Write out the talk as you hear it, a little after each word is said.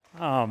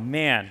Oh,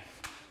 man.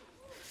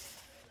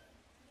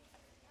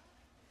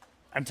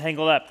 I'm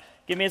tangled up.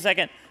 Give me a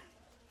second.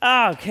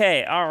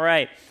 Okay, all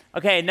right.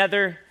 Okay,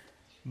 another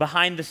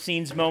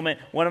behind-the-scenes moment.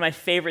 One of my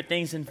favorite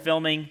things in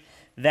filming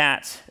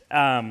that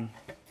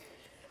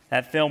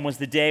film was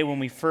the day when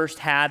we first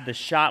had the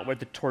shot where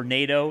the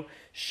tornado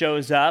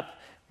shows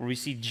up, where we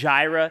see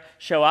Jireh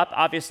show up.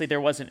 Obviously,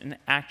 there wasn't an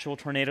actual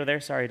tornado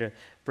there. Sorry to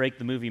break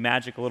the movie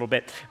magic a little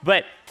bit.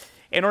 But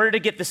in order to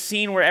get the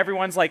scene where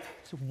everyone's like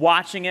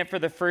watching it for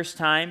the first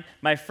time,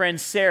 my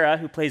friend Sarah,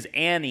 who plays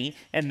Annie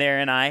in there,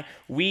 and I,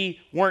 we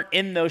weren't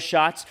in those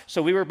shots,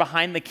 so we were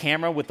behind the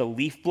camera with a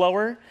leaf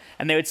blower,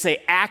 and they would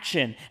say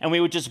action, and we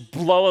would just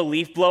blow a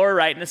leaf blower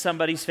right into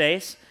somebody's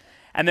face.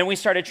 And then we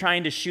started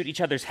trying to shoot each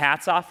other's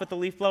hats off with the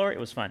leaf blower. It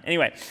was fun.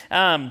 Anyway,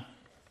 all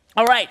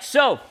right,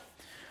 so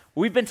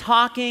we've been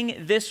talking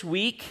this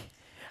week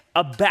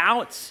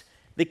about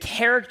the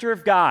character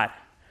of God,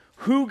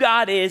 who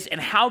God is, and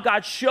how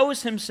God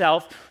shows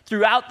himself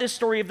throughout this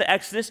story of the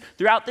Exodus,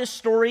 throughout this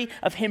story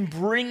of him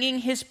bringing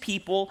his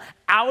people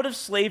out of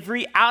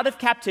slavery, out of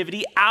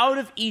captivity, out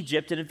of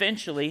Egypt, and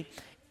eventually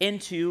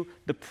into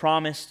the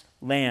promised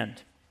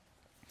land.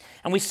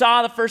 And we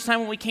saw the first time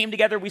when we came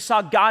together, we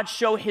saw God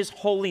show his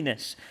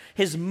holiness,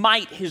 his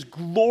might, his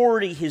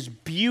glory, his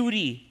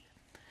beauty,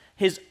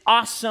 his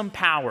awesome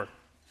power.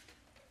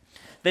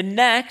 The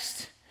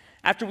next,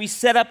 after we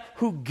set up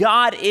who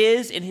God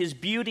is in his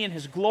beauty and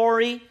his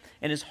glory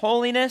and his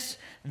holiness,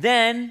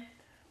 then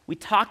we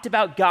talked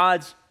about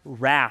God's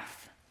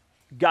wrath,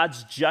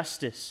 God's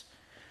justice,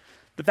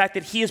 the fact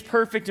that he is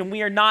perfect and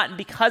we are not, and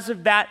because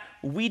of that,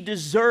 we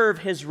deserve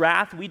his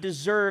wrath, we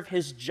deserve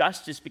his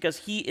justice, because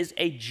he is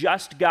a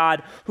just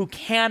God who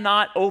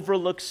cannot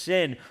overlook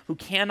sin, who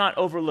cannot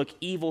overlook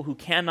evil, who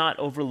cannot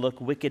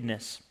overlook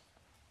wickedness.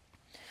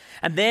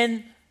 And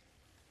then,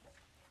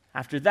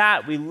 after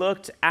that, we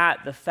looked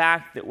at the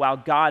fact that while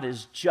God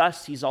is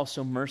just, he's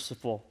also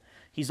merciful.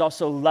 He's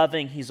also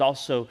loving. He's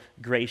also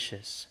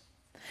gracious.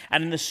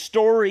 And in the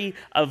story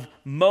of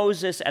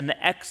Moses and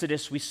the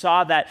Exodus, we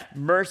saw that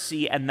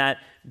mercy and that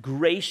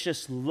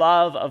gracious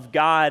love of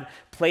God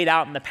played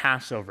out in the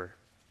Passover.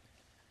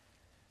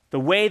 The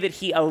way that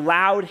he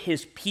allowed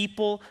his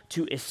people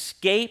to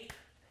escape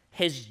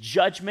his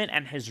judgment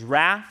and his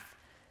wrath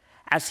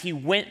as he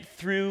went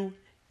through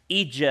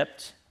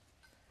Egypt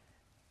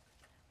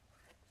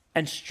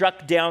and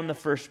struck down the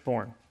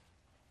firstborn.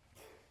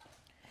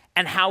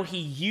 And how he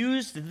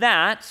used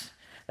that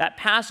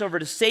Passover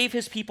to save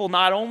his people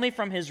not only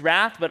from his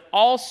wrath, but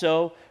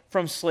also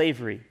from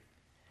slavery.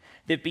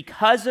 That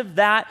because of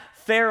that,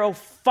 Pharaoh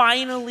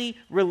finally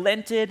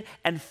relented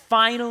and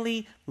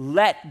finally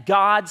let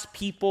God's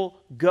people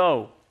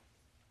go.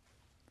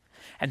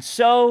 And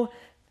so,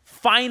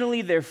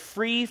 finally, they're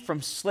free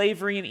from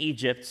slavery in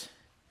Egypt.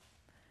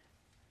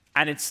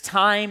 And it's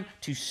time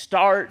to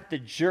start the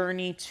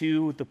journey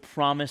to the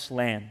promised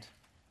land.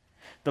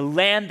 The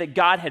land that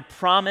God had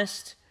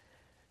promised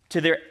to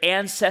their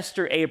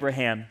ancestor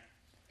Abraham.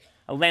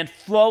 A land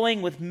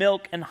flowing with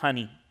milk and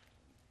honey.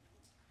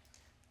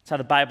 That's how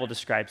the Bible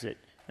describes it.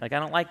 Like, I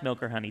don't like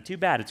milk or honey. Too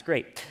bad, it's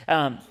great.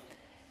 And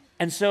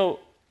so,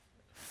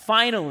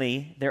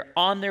 finally, they're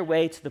on their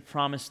way to the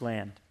promised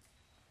land.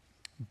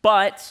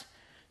 But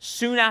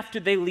soon after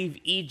they leave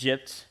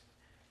Egypt,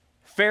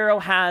 Pharaoh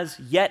has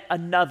yet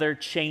another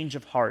change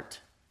of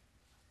heart.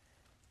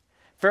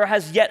 Pharaoh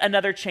has yet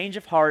another change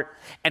of heart,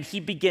 and he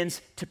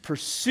begins to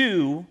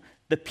pursue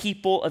the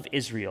people of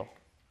Israel.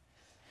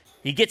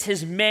 He gets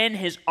his men,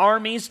 his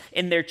armies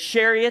in their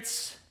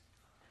chariots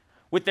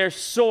with their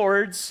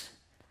swords,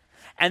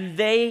 and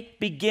they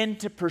begin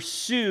to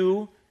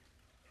pursue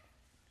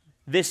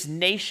this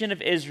nation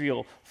of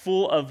Israel,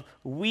 full of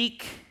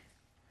weak,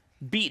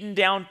 beaten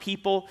down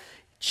people,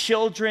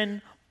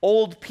 children,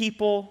 old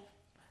people,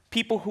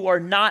 people who are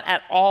not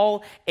at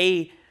all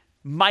a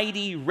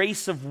mighty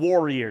race of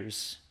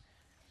warriors.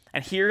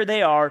 And here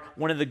they are,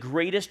 one of the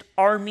greatest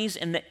armies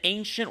in the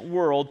ancient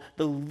world,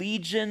 the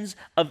legions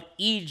of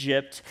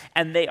Egypt,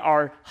 and they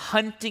are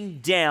hunting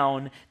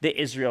down the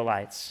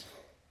Israelites.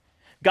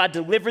 God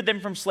delivered them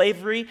from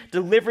slavery,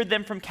 delivered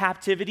them from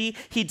captivity.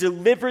 He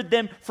delivered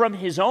them from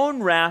his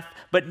own wrath,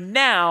 but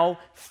now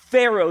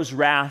Pharaoh's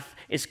wrath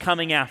is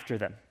coming after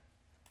them.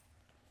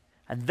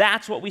 And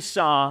that's what we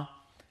saw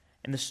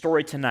in the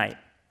story tonight.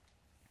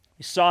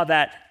 We saw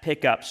that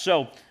pick up.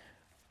 So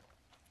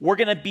we're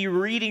going to be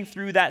reading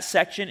through that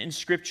section in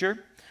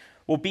Scripture.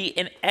 We'll be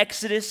in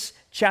Exodus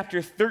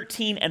chapter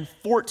 13 and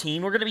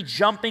 14. We're going to be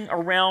jumping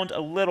around a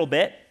little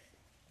bit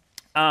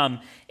in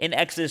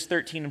Exodus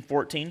 13 and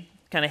 14,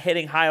 kind of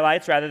hitting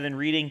highlights rather than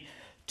reading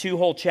two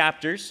whole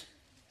chapters.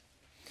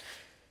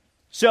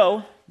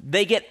 So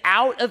they get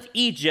out of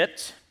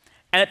Egypt,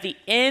 and at the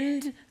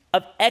end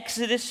of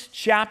Exodus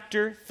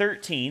chapter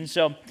 13,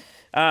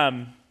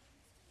 at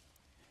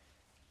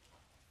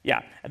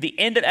the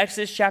end of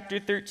Exodus chapter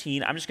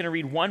 13, I'm just going to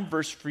read one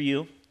verse for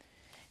you.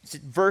 It's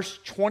verse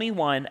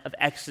 21 of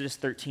Exodus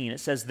 13. It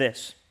says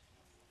this: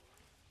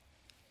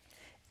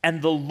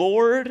 "And the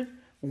Lord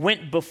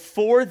went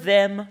before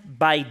them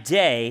by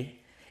day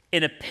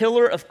in a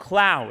pillar of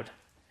cloud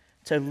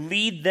to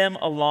lead them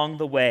along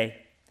the way,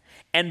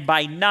 and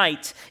by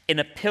night in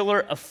a pillar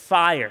of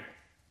fire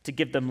to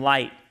give them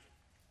light,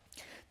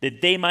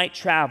 that they might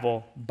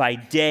travel by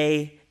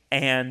day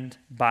and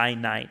by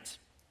night.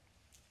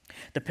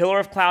 The pillar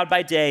of cloud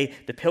by day,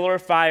 the pillar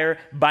of fire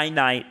by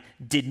night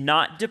did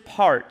not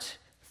depart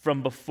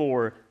from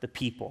before the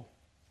people.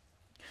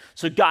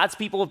 So God's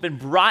people have been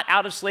brought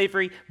out of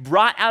slavery,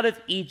 brought out of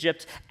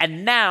Egypt,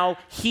 and now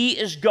he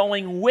is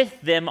going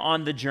with them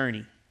on the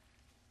journey.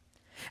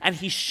 And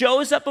he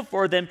shows up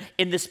before them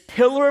in this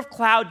pillar of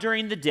cloud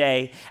during the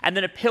day and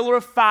then a pillar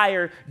of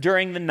fire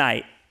during the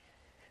night.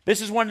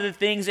 This is one of the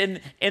things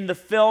in the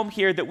film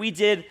here that we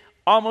did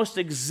almost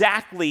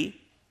exactly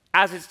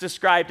as it's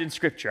described in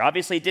Scripture.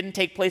 Obviously, it didn't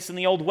take place in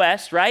the Old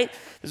West, right?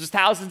 This was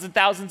thousands and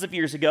thousands of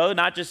years ago,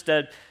 not just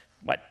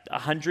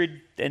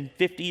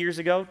 150 years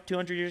ago,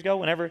 200 years ago,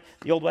 whenever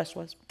the Old West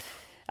was.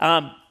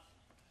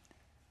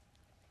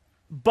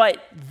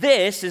 But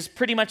this is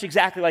pretty much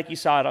exactly like you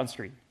saw it on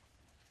screen.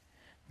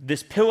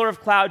 This pillar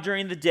of cloud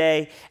during the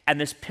day and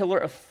this pillar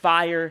of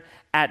fire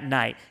at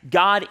night.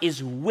 God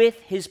is with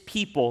his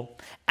people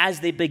as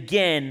they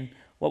begin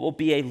what will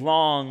be a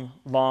long,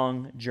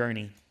 long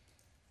journey.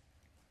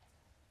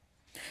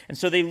 And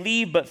so they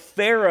leave, but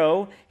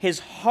Pharaoh, his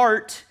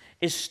heart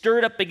is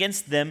stirred up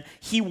against them.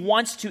 He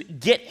wants to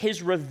get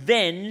his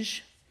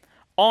revenge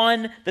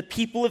on the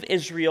people of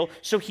Israel.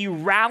 So he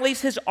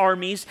rallies his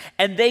armies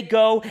and they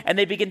go and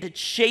they begin to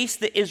chase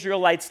the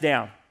Israelites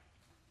down.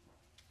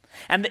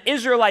 And the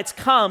Israelites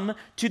come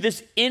to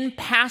this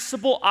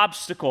impassable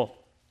obstacle,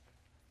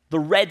 the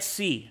Red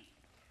Sea.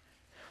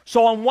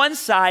 So on one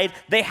side,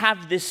 they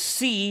have this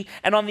sea,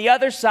 and on the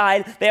other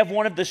side, they have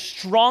one of the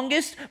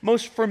strongest,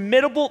 most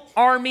formidable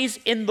armies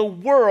in the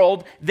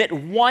world that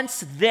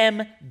wants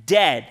them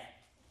dead.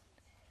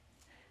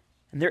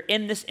 And they're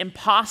in this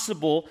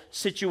impossible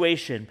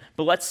situation.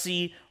 But let's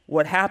see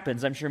what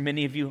happens. I'm sure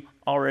many of you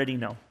already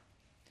know.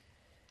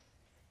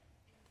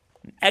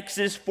 In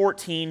Exodus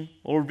 14,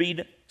 we'll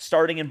read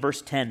starting in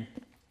verse 10.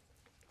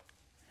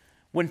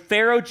 When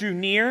Pharaoh drew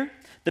near,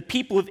 the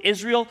people of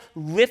Israel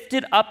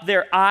lifted up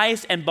their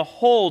eyes, and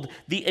behold,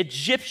 the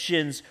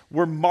Egyptians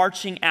were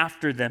marching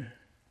after them.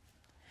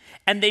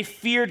 And they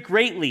feared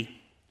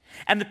greatly.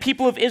 And the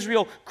people of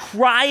Israel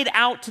cried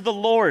out to the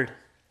Lord.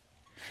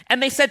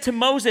 And they said to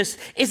Moses,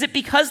 "Is it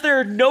because there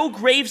are no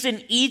graves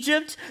in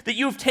Egypt that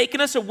you have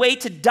taken us away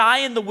to die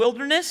in the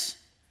wilderness?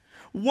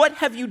 What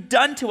have you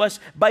done to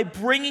us by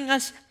bringing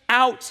us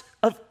out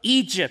of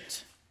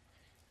Egypt?"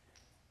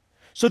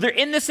 So they're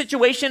in this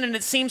situation and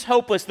it seems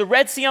hopeless. The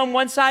Red Sea on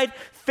one side,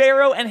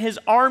 Pharaoh and his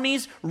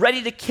armies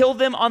ready to kill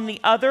them on the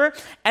other.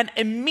 And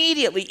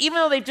immediately, even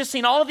though they've just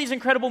seen all of these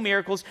incredible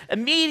miracles,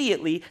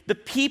 immediately the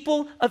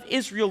people of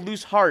Israel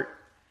lose heart.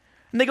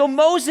 And they go,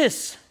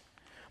 Moses,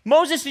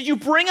 did you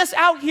bring us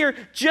out here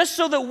just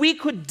so that we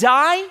could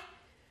die?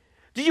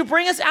 Did you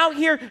bring us out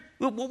here?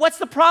 What's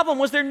the problem?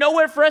 Was there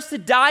nowhere for us to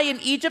die in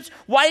Egypt?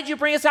 Why did you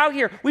bring us out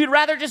here? We'd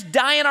rather just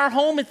die in our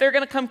home if they're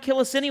going to come kill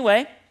us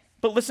anyway.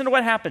 But listen to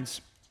what happens.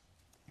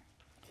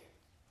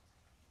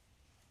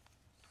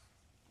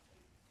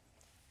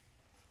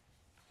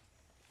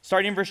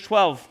 Starting in verse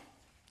 12.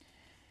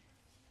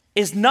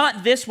 Is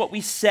not this what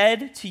we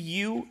said to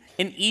you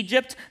in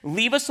Egypt?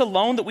 Leave us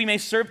alone that we may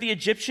serve the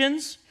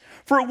Egyptians?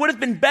 For it would have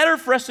been better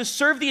for us to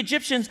serve the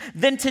Egyptians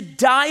than to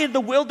die in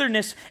the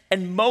wilderness.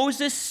 And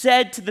Moses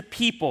said to the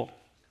people,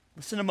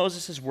 listen to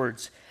Moses'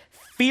 words,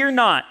 "Fear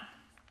not,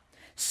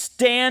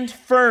 stand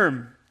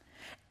firm,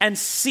 and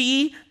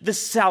see the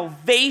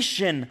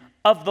salvation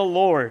of the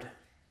Lord,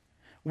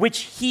 which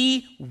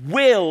he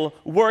will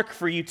work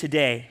for you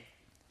today.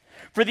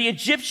 For the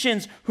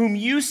Egyptians whom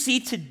you see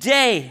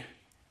today,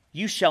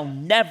 you shall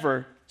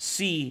never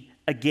see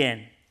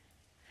again.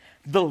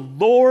 The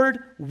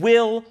Lord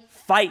will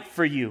fight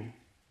for you.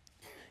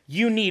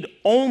 You need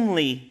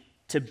only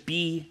to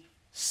be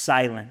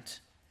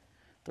silent."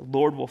 The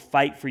Lord will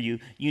fight for you.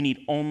 You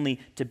need only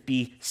to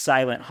be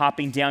silent.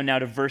 Hopping down now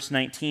to verse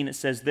 19, it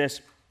says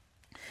this.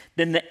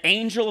 Then the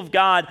angel of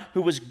God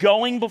who was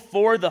going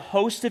before the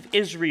host of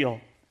Israel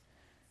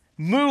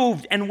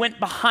moved and went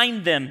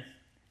behind them.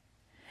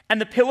 And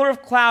the pillar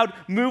of cloud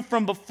moved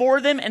from before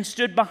them and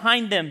stood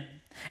behind them.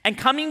 And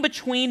coming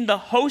between the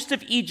host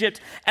of Egypt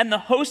and the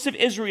host of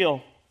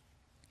Israel.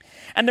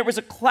 And there was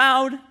a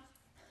cloud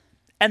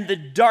and the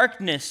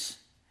darkness.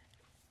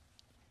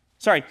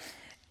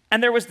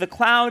 And there was the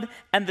cloud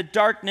and the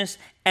darkness,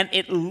 and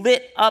it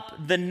lit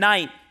up the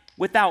night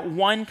without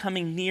one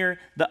coming near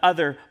the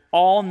other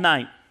all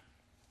night.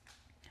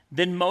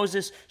 Then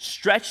Moses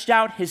stretched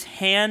out his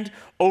hand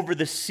over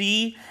the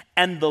sea,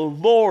 and the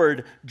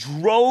Lord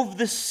drove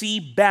the sea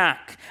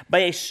back by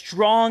a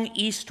strong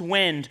east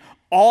wind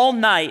all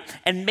night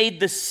and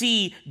made the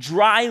sea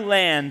dry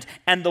land,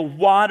 and the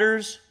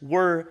waters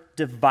were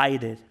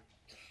divided.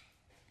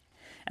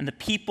 And the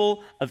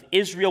people of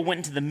Israel went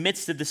into the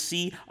midst of the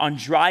sea on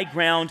dry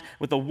ground,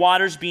 with the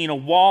waters being a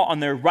wall on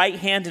their right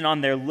hand and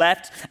on their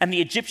left. And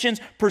the Egyptians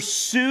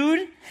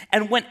pursued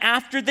and went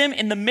after them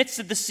in the midst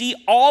of the sea,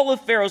 all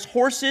of Pharaoh's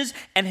horses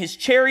and his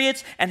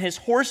chariots and his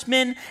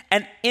horsemen.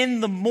 And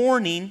in the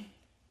morning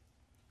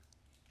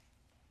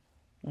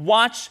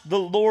watched the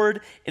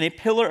Lord in a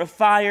pillar of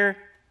fire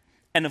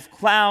and of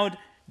cloud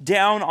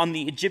down on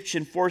the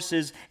Egyptian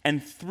forces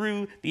and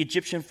threw the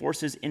Egyptian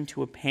forces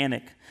into a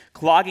panic,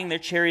 clogging their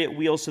chariot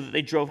wheels so that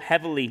they drove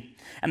heavily.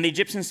 And the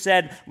Egyptians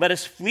said, "Let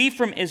us flee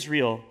from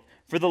Israel,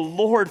 for the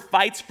Lord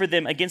fights for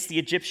them against the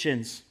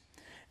Egyptians."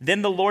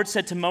 Then the Lord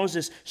said to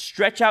Moses,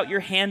 "Stretch out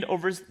your hand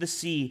over the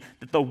sea,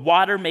 that the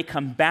water may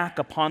come back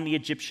upon the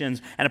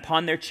Egyptians and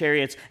upon their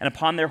chariots and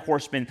upon their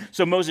horsemen."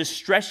 So Moses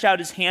stretched out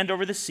his hand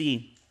over the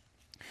sea,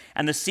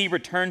 and the sea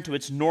returned to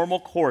its normal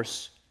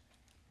course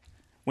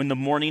when the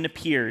morning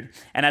appeared.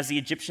 And as the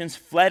Egyptians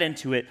fled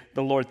into it,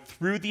 the Lord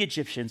threw the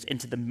Egyptians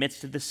into the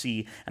midst of the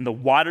sea, and the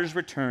waters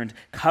returned,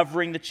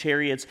 covering the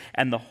chariots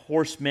and the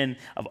horsemen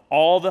of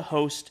all the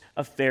host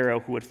of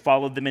Pharaoh who had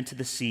followed them into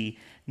the sea.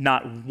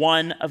 Not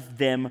one of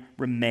them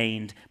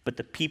remained, but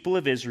the people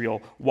of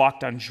Israel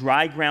walked on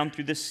dry ground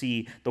through the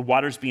sea, the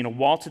waters being a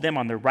wall to them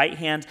on their right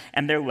hand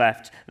and their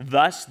left.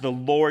 Thus the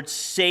Lord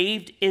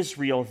saved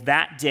Israel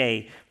that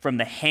day from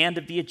the hand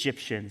of the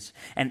Egyptians,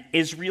 and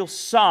Israel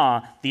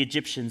saw the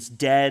Egyptians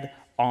dead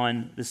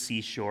on the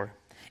seashore.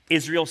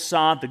 Israel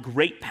saw the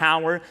great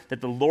power that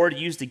the Lord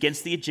used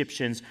against the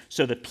Egyptians,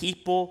 so the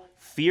people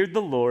feared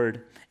the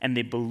Lord, and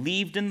they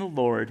believed in the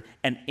Lord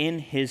and in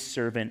his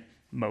servant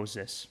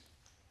Moses.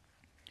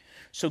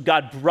 So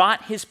God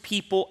brought his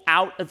people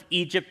out of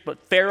Egypt,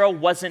 but Pharaoh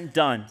wasn't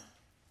done.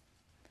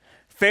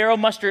 Pharaoh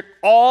mustered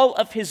all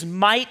of his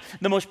might,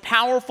 the most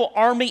powerful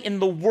army in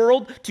the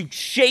world, to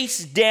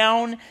chase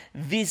down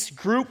this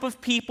group of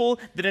people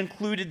that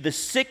included the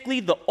sickly,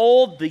 the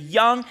old, the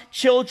young,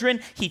 children.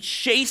 He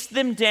chased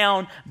them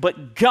down,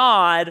 but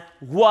God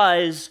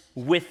was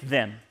with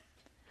them.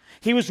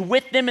 He was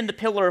with them in the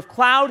pillar of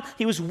cloud.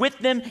 He was with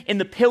them in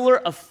the pillar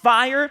of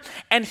fire,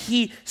 and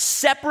he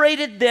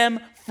separated them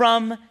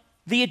from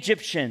the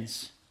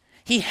Egyptians.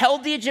 He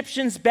held the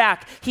Egyptians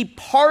back. He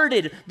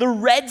parted the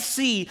Red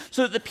Sea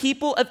so that the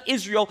people of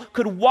Israel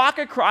could walk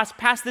across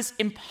past this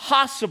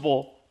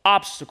impossible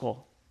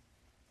obstacle.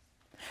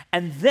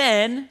 And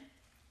then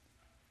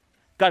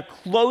God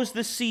closed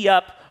the sea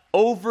up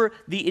over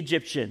the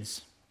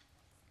Egyptians.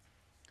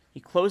 He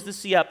closed the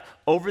sea up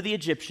over the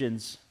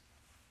Egyptians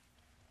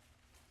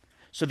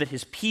so that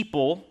his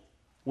people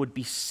would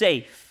be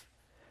safe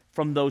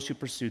from those who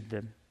pursued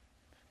them.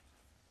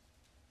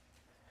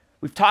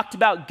 We've talked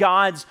about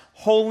God's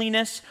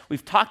holiness.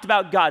 We've talked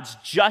about God's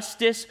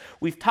justice.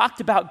 We've talked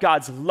about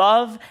God's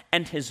love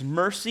and his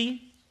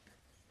mercy.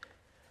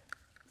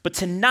 But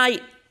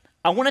tonight,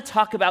 I want to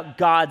talk about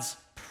God's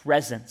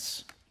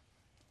presence.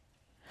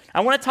 I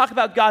want to talk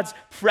about God's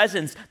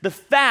presence, the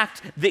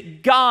fact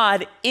that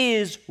God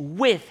is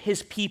with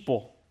his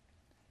people.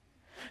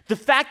 The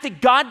fact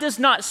that God does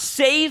not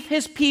save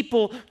his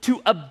people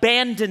to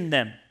abandon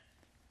them.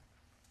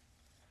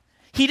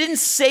 He didn't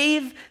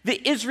save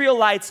the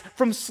Israelites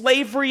from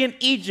slavery in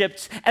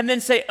Egypt and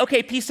then say,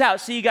 "Okay, peace out,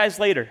 see you guys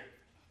later."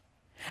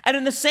 And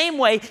in the same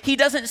way, he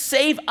doesn't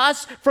save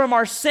us from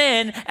our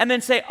sin and then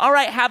say, "All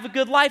right, have a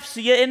good life,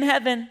 see you in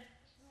heaven."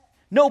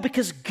 No,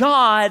 because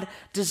God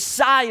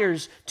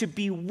desires to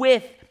be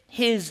with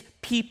his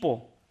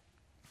people.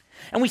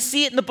 And we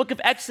see it in the book of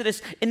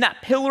Exodus, in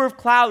that pillar of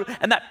cloud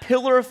and that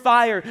pillar of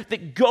fire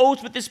that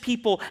goes with his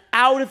people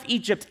out of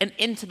Egypt and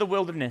into the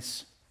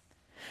wilderness.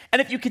 And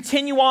if you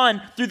continue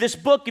on through this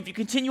book, if you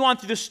continue on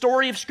through the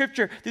story of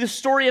Scripture, through the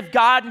story of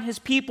God and his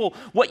people,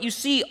 what you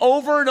see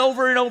over and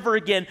over and over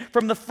again,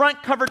 from the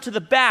front cover to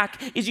the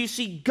back, is you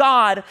see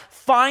God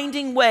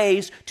finding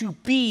ways to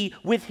be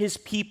with his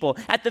people.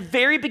 At the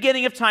very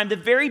beginning of time, the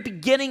very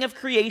beginning of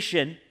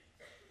creation,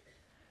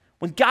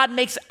 when God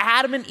makes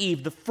Adam and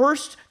Eve, the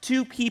first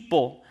two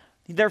people,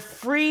 they're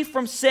free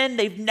from sin.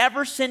 They've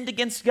never sinned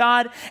against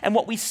God. And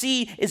what we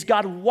see is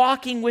God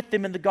walking with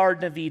them in the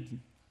Garden of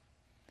Eden.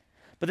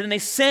 But then they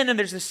sin, and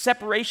there's this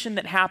separation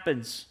that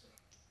happens.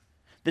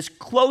 This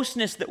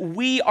closeness that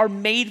we are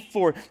made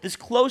for, this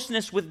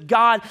closeness with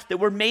God that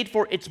we're made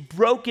for, it's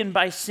broken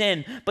by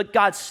sin, but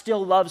God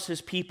still loves his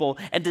people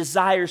and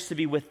desires to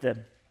be with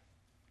them.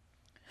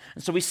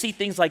 And so we see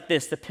things like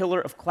this, the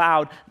pillar of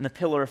cloud and the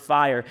pillar of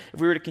fire.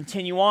 If we were to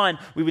continue on,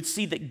 we would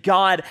see that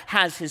God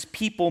has his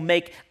people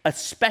make a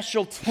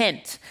special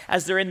tent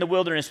as they're in the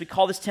wilderness. We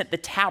call this tent the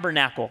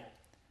tabernacle.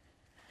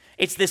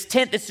 It's this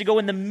tent that's to go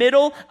in the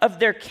middle of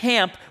their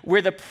camp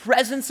where the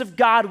presence of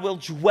God will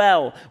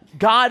dwell.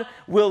 God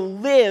will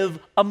live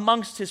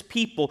amongst his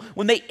people.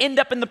 When they end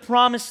up in the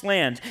promised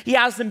land, he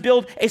has them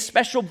build a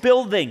special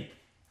building,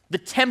 the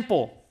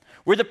temple,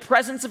 where the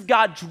presence of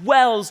God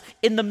dwells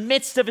in the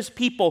midst of his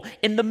people,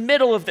 in the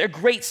middle of their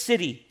great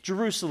city,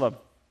 Jerusalem.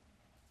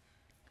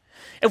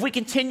 If we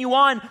continue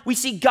on, we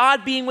see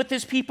God being with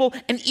his people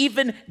in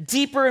even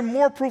deeper and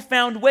more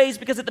profound ways,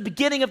 because at the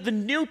beginning of the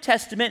New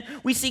Testament,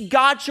 we see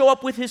God show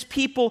up with his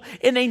people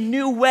in a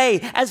new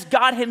way as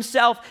God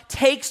himself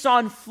takes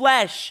on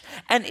flesh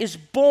and is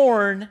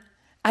born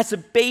as a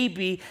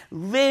baby,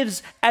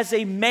 lives as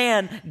a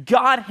man.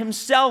 God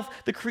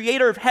himself, the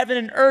creator of heaven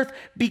and earth,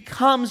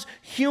 becomes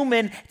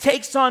human,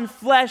 takes on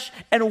flesh,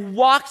 and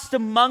walks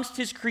amongst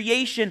his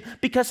creation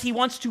because he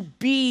wants to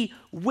be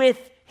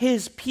with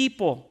his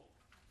people.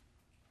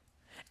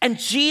 And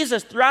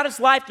Jesus, throughout his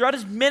life, throughout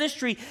his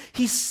ministry,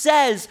 he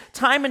says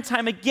time and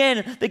time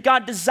again that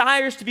God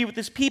desires to be with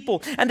his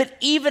people, and that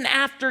even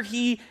after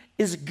he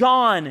is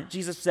gone,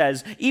 Jesus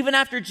says, even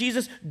after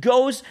Jesus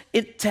goes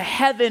into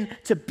heaven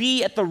to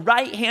be at the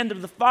right hand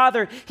of the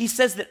Father, he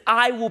says that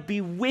I will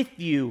be with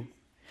you,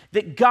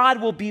 that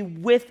God will be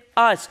with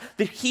us,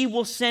 that he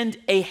will send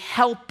a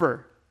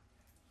helper,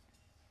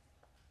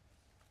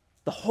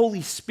 the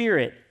Holy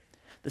Spirit.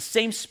 The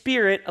same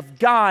Spirit of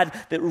God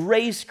that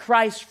raised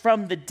Christ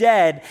from the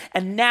dead.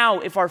 And now,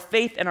 if our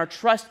faith and our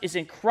trust is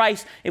in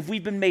Christ, if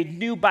we've been made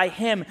new by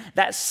him,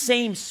 that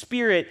same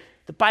Spirit,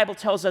 the Bible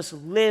tells us,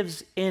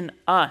 lives in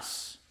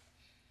us.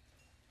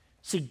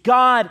 See,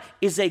 God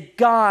is a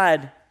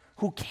God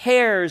who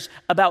cares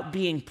about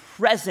being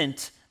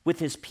present with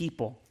his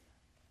people.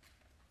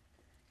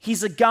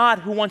 He's a God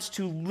who wants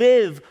to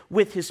live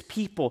with his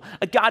people,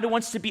 a God who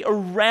wants to be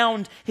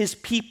around his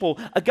people,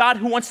 a God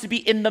who wants to be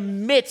in the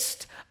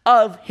midst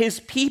of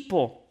his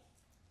people.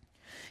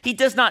 He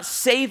does not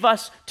save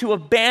us to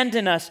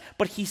abandon us,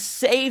 but he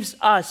saves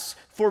us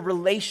for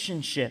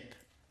relationship.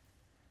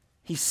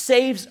 He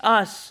saves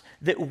us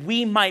that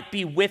we might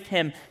be with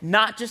him,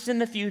 not just in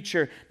the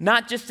future,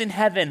 not just in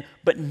heaven,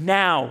 but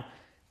now,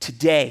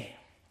 today.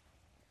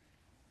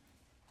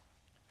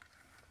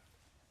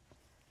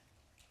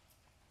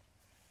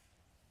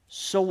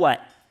 So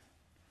what?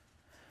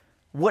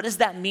 What does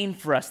that mean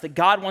for us, that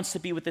God wants to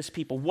be with his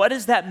people? What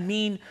does that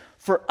mean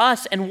for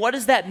us, and what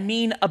does that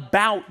mean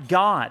about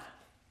God?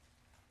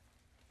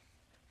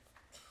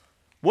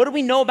 What do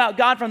we know about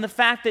God from the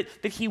fact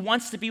that he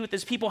wants to be with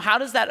his people? How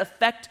does that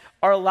affect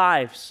our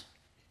lives?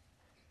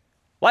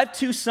 Well, I have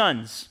two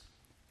sons.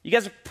 You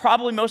guys,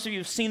 most of you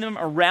have seen them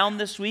around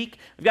this week.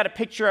 We've got a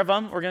picture of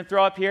them we're going to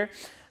throw up here.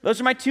 Those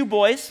are my two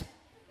boys.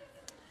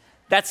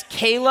 That's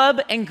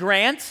Caleb and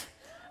Grant.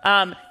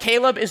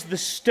 Caleb is the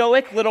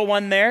stoic little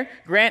one there.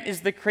 Grant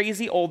is the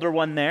crazy older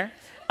one there.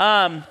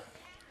 I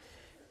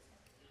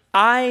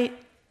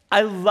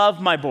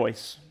love my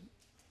boys.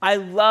 I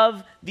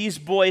love these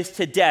boys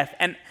to death,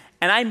 and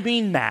I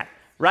mean that,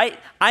 right?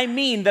 I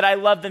mean that I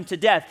love them to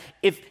death.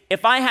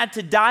 If I had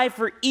to die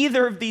for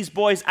either of these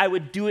boys, I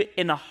would do it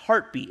in a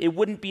heartbeat. It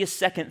wouldn't be a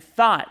second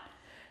thought,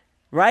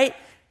 right?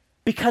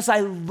 Because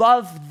I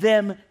love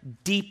them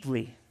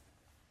deeply.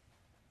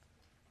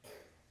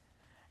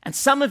 And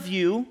some of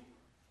you,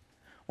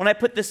 when I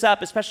put this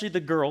up, especially the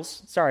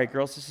girls, sorry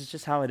girls, this is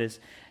just how it is,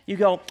 you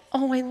go,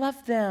 oh, I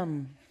love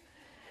them.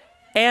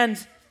 And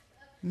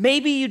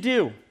maybe you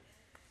do,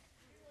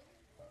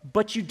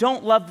 but you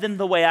don't love them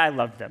the way I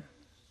love them.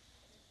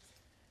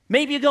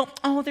 Maybe you go,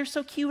 oh, they're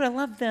so cute, I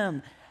love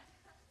them.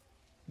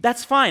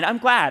 That's fine. I'm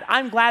glad.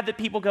 I'm glad that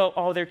people go,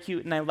 oh, they're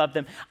cute and I love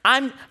them.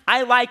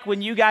 I like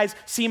when you guys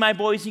see my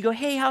boys and you go,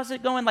 hey, how's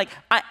it going? Like,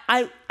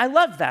 I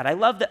love that. I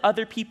love that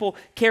other people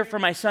care for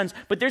my sons.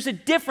 But there's a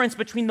difference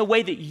between the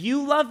way that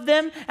you love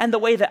them and the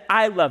way that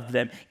I love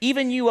them.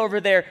 Even you over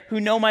there who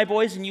know my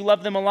boys and you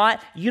love them a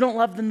lot, you don't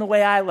love them the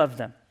way I love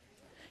them.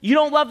 You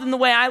don't love them the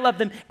way I love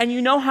them. And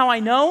you know how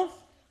I know?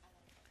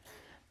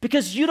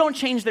 Because you don't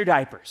change their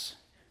diapers.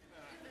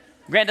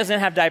 Grant doesn't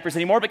have diapers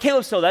anymore, but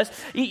Caleb still does.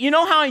 You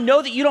know how I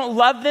know that you don't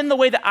love them the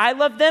way that I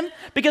love them?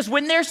 Because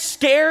when they're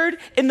scared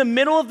in the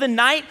middle of the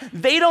night,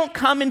 they don't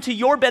come into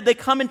your bed, they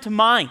come into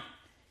mine.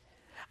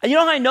 And you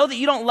know how I know that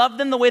you don't love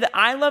them the way that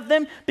I love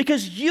them?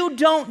 Because you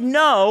don't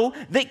know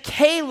that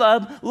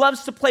Caleb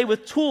loves to play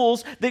with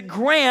tools, that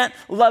Grant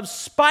loves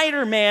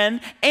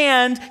Spider-Man,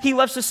 and he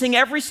loves to sing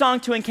every song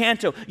to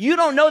Encanto. You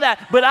don't know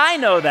that, but I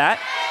know that.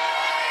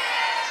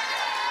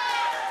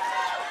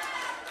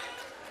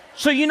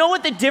 So you know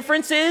what the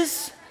difference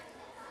is?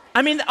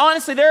 I mean,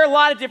 honestly, there are a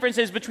lot of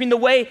differences between the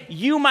way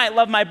you might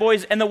love my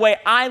boys and the way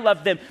I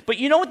love them. But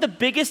you know what the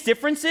biggest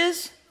difference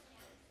is?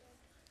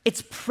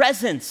 It's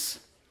presence.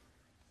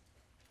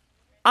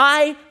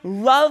 I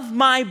love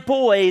my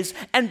boys,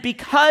 and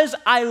because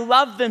I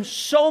love them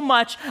so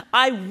much,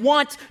 I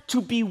want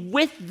to be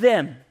with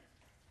them.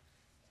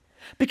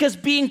 Because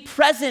being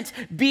present,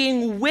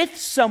 being with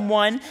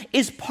someone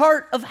is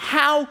part of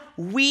how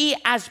we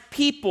as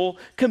people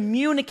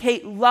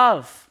communicate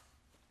love.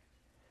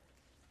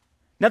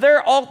 Now,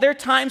 there are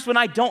times when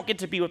I don't get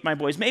to be with my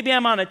boys. Maybe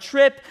I'm on a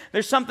trip,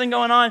 there's something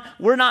going on,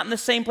 we're not in the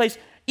same place.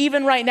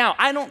 Even right now,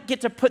 I don't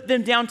get to put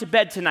them down to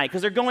bed tonight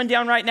because they're going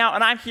down right now,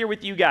 and I'm here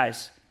with you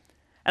guys.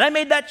 And I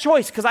made that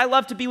choice because I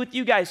love to be with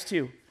you guys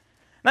too.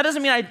 That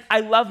doesn't mean I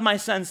love my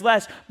sons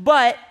less,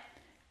 but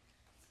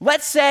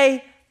let's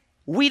say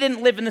we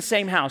didn't live in the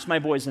same house, my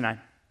boys and I.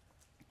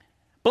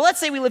 But let's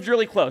say we lived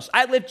really close.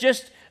 I lived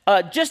just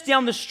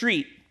down the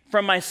street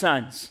from my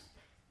sons,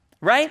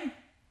 right?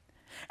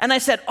 And I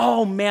said,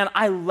 oh man,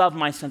 I love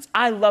my sons.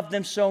 I love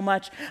them so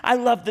much. I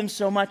love them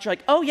so much. You're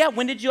like, oh yeah,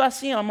 when did you last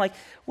see them? I'm like,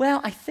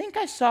 well, I think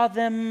I saw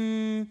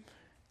them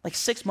like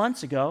 6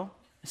 months ago.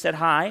 I said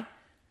hi.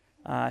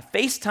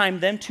 FaceTimed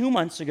them 2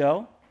 months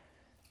ago.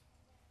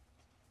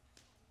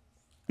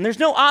 And there's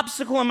no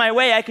obstacle in my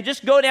way. I could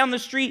just go down the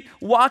street,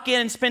 walk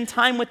in and spend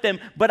time with them,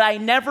 but I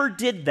never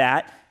did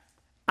that.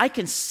 I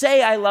can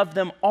say I love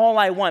them all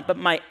I want, but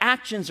my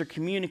actions are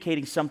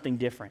communicating something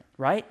different,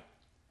 right?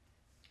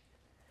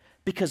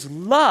 Because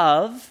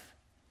love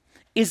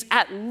is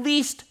at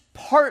least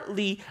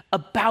partly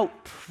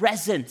about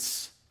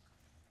presence.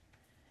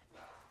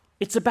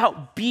 It's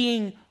about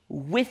being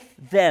with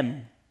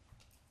them.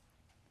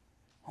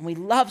 When we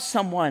love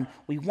someone,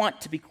 we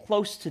want to be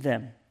close to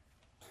them.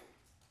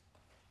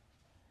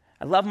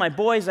 I love my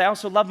boys. I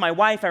also love my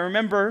wife. I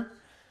remember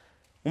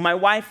when my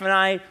wife and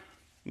I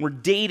were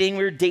dating.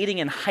 We were dating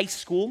in high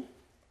school.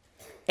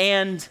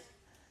 And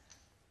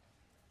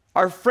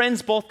our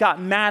friends both got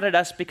mad at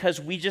us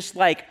because we just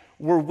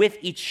were with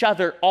each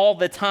other all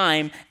the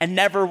time and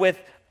never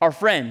with our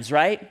friends,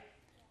 right?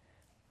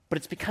 But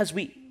it's because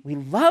we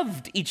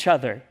loved each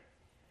other.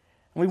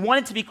 And we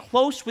wanted to be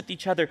close with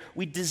each other.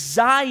 We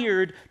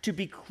desired to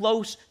be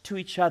close to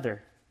each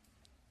other.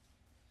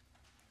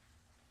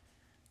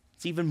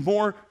 It's even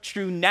more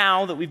true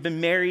now that we've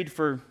been married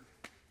for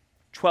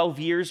 12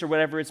 years or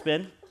whatever it's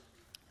been.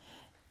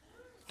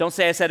 Don't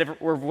say I said it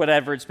or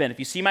whatever it's been. If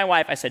you see my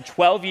wife, I said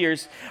 12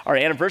 years. Our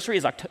anniversary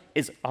is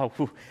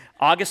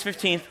August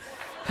 15th.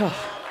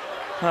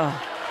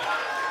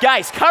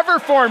 Guys, cover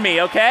for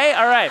me, okay?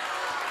 All right.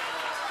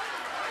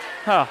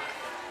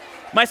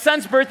 My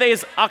son's birthday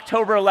is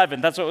October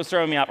 11th. That's what was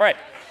throwing me off. All right.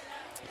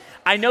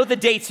 I know the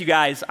dates, you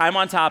guys. I'm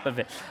on top of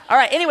it. All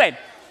right, anyway.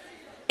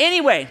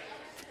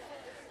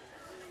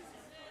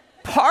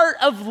 Part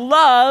of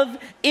love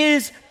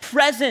is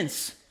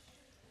presence.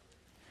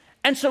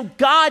 And so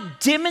God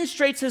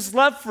demonstrates his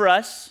love for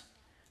us.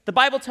 The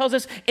Bible tells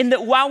us in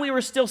that while we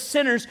were still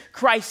sinners,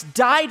 Christ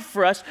died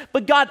for us.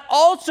 But God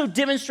also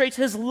demonstrates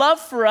his love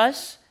for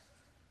us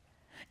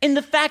in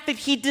the fact that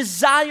he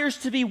desires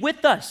to be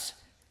with us.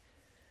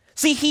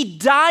 See, he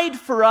died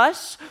for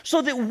us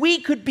so that we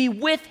could be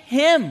with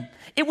him.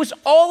 It was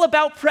all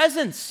about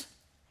presence.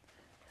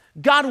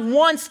 God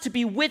wants to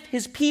be with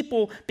his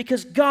people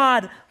because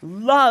God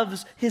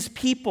loves his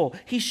people.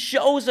 He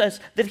shows us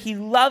that he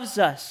loves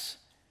us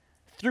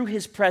through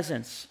his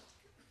presence.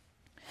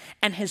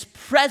 And his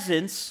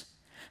presence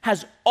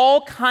has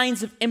all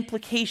kinds of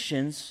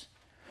implications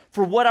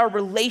for what our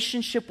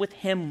relationship with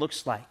him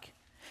looks like.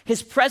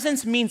 His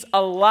presence means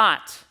a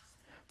lot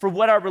for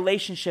what our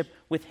relationship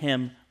with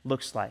him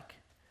looks like.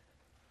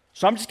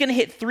 So I'm just going to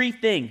hit three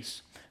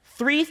things.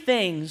 Three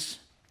things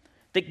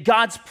that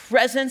God's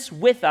presence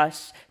with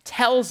us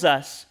tells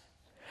us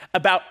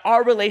about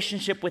our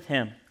relationship with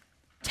him,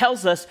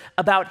 tells us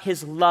about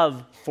his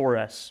love for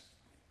us.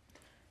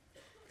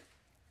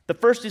 The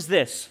first is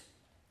this: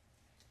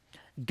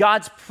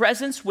 God's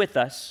presence with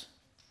us.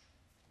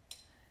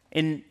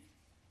 In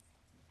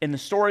the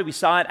story, we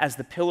saw it as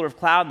the pillar of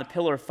cloud and the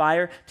pillar of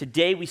fire.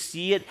 Today, we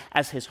see it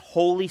as his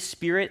Holy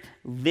Spirit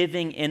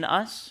living in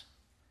us.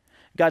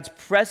 God's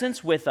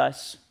presence with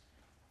us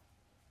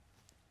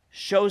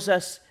shows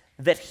us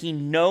that he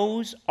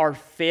knows our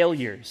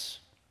failures.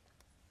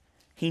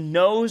 He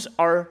knows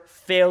our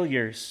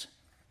failures,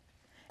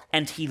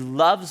 and he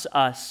loves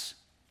us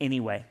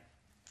anyway.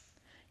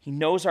 He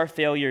knows our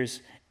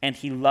failures, and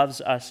he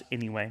loves us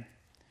anyway.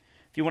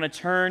 If you want to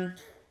turn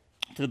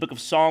to the book of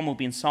Psalm, we'll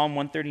be in Psalm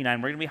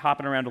 139. We're going to be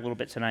hopping around a little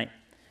bit tonight,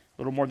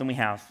 a little more than we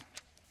have.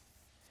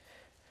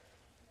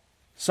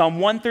 Psalm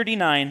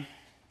 139, I'm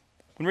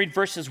going to read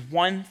verses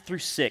 1 through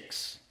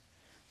 6.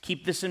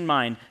 Keep this in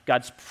mind.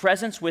 God's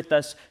presence with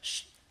us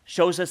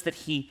shows us that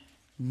he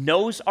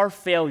knows our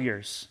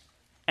failures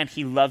and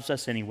he loves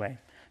us anyway.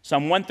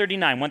 Psalm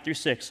 139, 1 through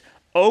 6.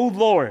 O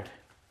Lord,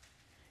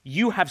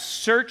 you have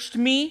searched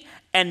me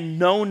and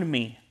known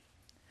me.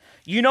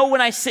 You know when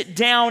I sit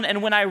down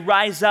and when I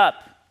rise up.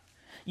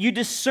 You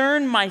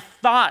discern my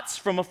thoughts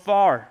from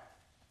afar.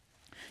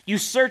 You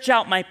search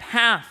out my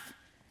path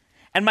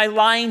and my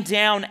lying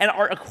down and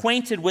are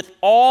acquainted with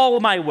all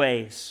my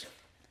ways.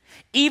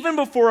 Even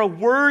before a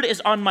word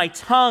is on my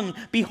tongue,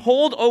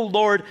 behold, O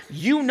Lord,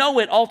 you know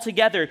it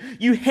altogether.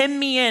 You hem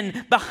me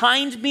in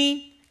behind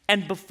me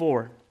and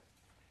before.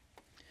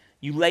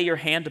 You lay your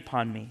hand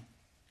upon me.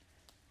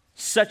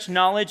 Such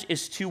knowledge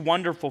is too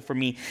wonderful for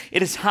me.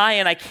 It is high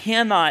and I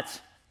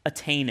cannot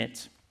attain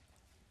it.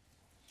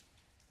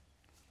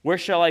 Where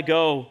shall I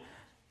go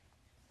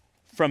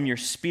from your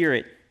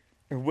spirit?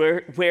 Or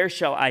where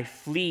shall I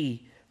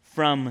flee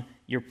from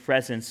your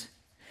presence?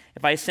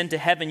 If I ascend to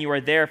heaven, you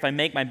are there. If I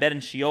make my bed in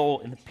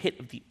Sheol, in the pit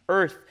of the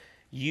earth,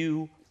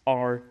 you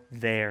are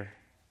there.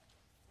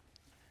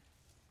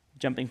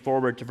 Jumping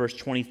forward to verse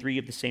 23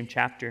 of the same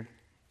chapter.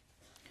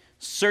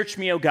 Search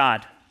me, O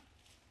God.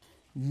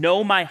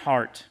 Know my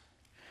heart.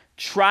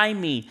 Try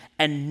me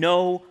and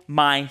know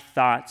my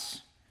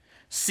thoughts.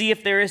 See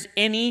if there is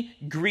any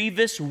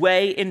grievous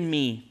way in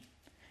me,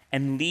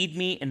 and lead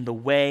me in the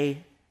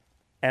way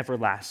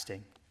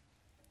everlasting.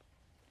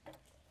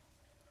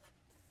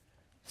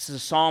 This is a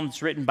psalm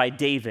that's written by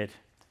David.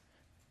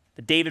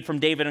 The David from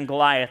David and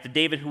Goliath, the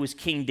David who was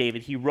King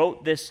David. He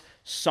wrote this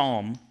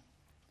psalm.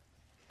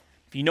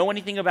 If you know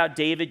anything about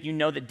David, you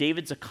know that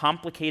David's a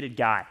complicated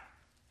guy.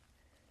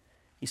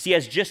 You see,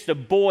 as just a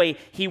boy,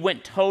 he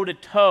went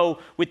toe-to-toe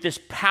with this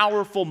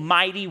powerful,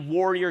 mighty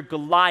warrior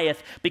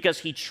Goliath because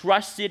he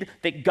trusted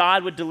that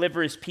God would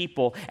deliver his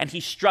people, and he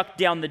struck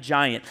down the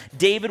giant.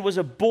 David was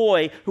a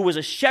boy who was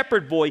a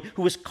shepherd boy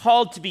who was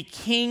called to be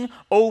king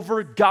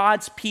over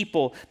God's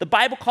people. The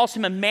Bible calls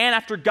him a man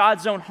after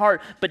God's own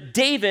heart, but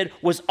David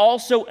was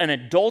also an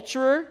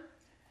adulterer.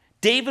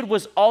 David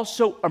was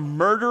also a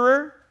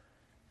murderer.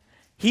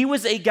 He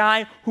was a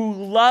guy who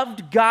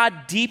loved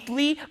God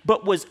deeply,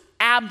 but was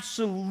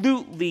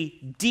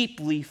absolutely,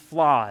 deeply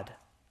flawed.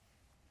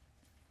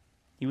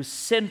 He was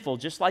sinful,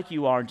 just like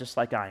you are and just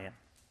like I am.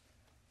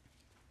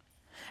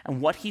 And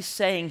what he's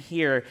saying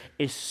here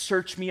is,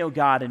 search me, O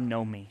God, and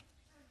know me.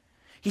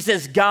 He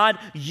says, God,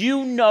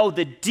 you know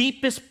the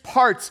deepest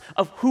parts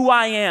of who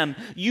I am.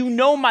 You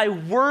know my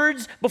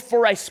words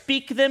before I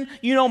speak them.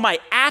 You know my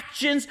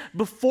actions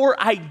before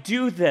I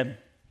do them.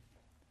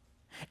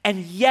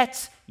 And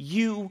yet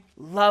you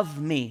love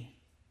me.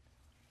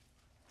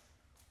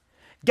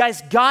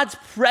 Guys, God's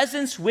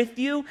presence with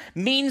you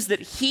means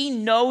that he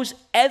knows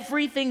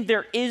everything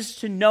there is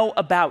to know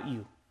about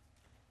you.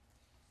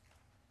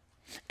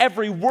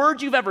 Every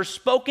word you've ever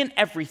spoken,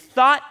 every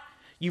thought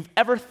you've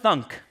ever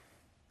thunk.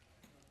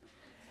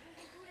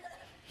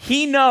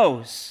 He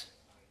knows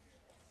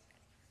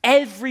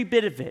every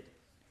bit of it.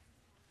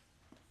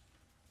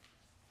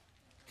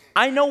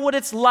 I know what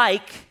it's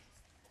like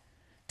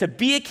to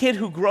be a kid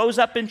who grows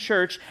up in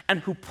church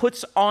and who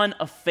puts on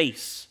a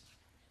face.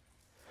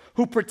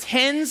 Who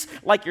pretends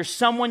like you're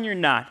someone you're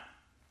not,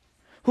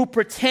 who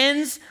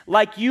pretends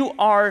like you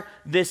are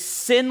this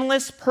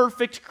sinless,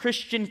 perfect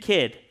Christian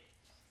kid.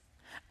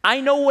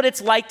 I know what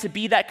it's like to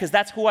be that because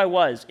that's who I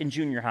was in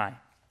junior high.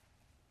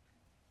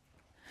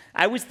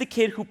 I was the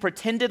kid who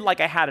pretended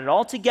like I had it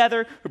all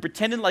together, who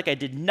pretended like I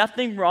did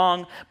nothing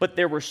wrong, but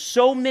there were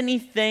so many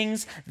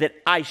things that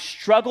I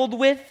struggled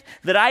with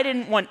that I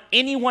didn't want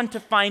anyone to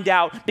find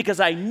out,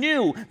 because I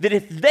knew that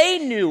if they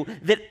knew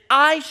that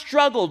I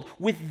struggled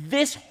with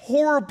this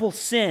horrible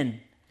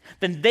sin,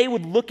 then they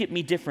would look at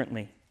me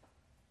differently.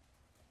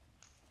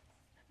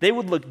 They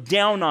would look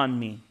down on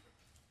me.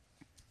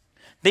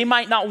 They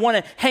might not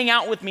want to hang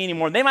out with me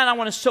anymore. They might not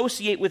want to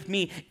associate with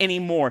me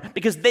anymore,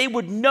 because they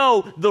would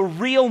know the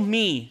real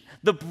me,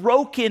 the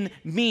broken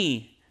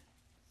me,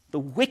 the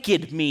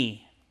wicked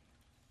me.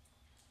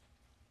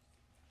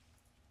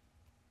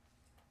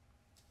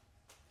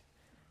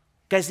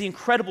 Guys, the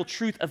incredible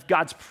truth of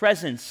God's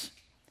presence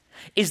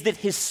is that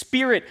his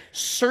Spirit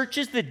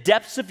searches the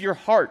depths of your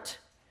heart,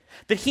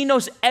 that he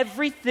knows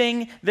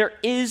everything there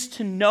is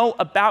to know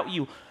about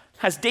you.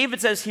 As David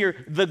says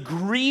here, the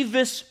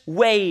grievous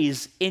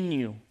ways in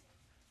you.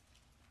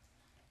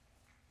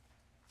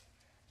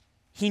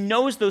 He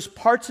knows those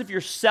parts of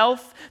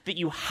yourself that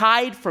you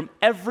hide from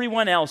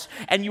everyone else,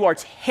 and you are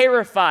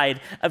terrified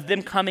of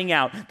them coming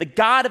out. The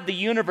God of the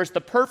universe,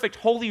 the perfect,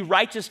 holy,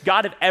 righteous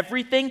God of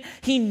everything,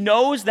 he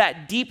knows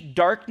that deep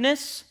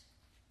darkness,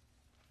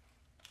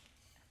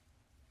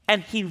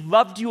 and he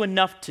loved you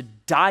enough to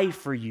die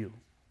for you.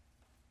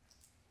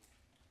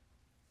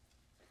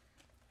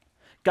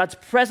 God's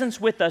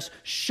presence with us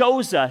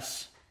shows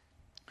us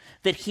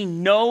that he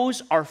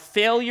knows our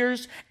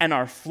failures and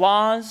our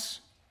flaws,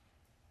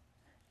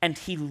 and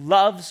he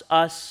loves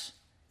us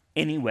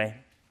anyway.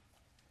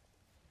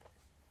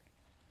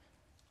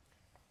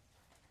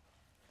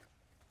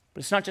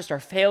 But it's not just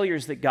our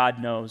failures that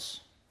God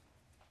knows.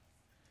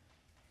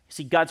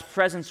 See, God's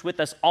presence with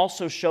us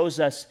also shows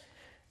us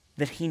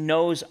that he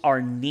knows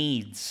our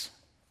needs.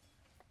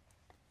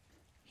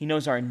 He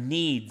knows our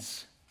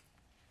needs,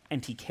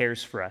 and he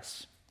cares for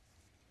us.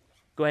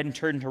 Go ahead and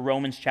turn to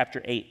Romans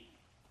chapter 8.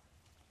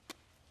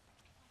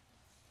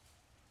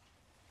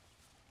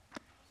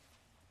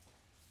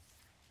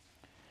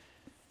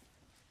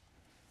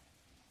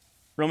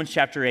 Romans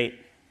chapter 8.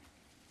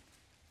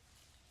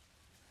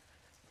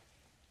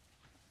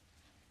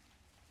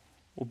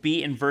 We'll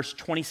be in verse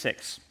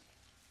 26. It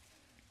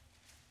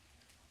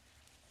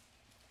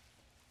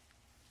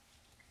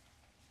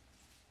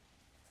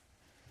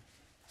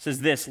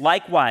says this,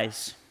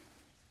 likewise,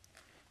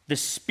 the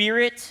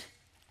Spirit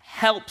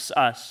helps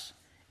us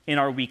in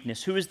our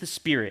weakness. Who is the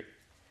Spirit?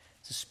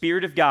 It's the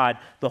Spirit of God,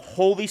 the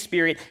Holy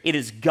Spirit. It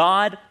is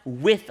God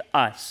with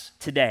us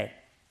today.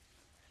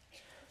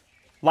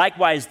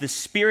 Likewise, the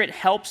Spirit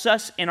helps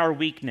us in our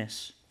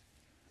weakness.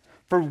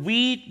 For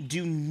we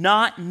do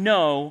not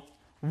know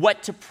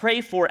what to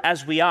pray for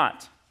as we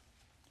ought.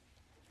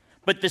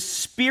 But the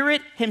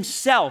Spirit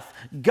himself,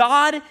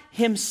 God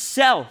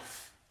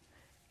himself,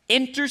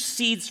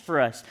 intercedes for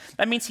us.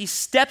 That means he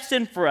steps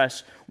in for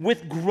us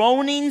with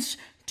groanings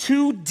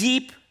too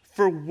deep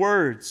for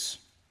words.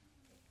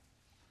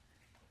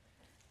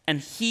 And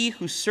he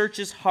who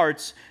searches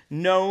hearts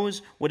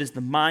knows what is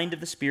the mind of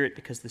the Spirit,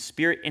 because the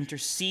Spirit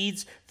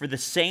intercedes for the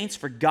saints,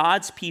 for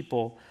God's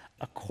people,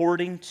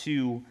 according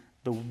to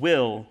the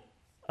will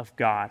of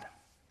God.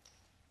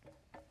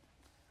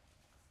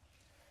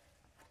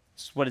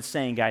 That's what it's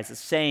saying, guys. It's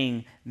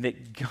saying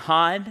that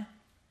God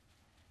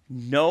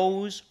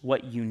knows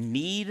what you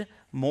need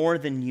more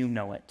than you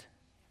know it.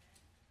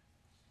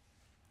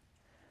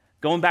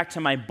 Going back to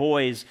my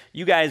boys,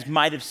 you guys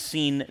might have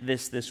seen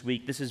this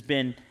week. This has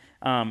been,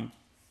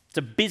 it's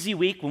a busy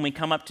week when we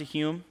come up to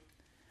Hume.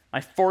 My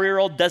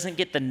 4-year-old doesn't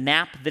get the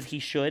nap that he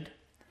should.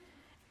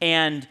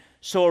 And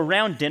so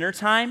around dinner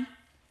time,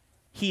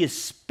 he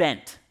is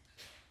spent.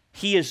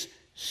 He is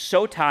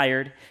so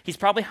tired. He's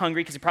probably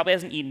hungry because he probably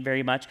hasn't eaten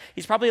very much.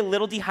 He's probably a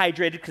little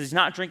dehydrated because he's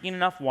not drinking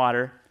enough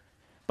water.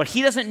 But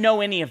he doesn't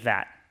know any of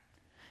that.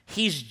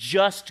 He's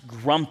just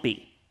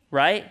grumpy,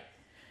 right?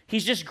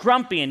 He's just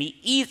grumpy, and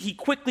he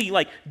quickly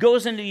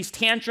goes into these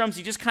tantrums.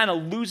 He just kind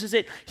of loses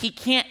it. He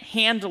can't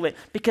handle it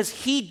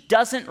because he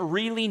doesn't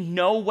really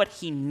know what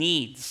he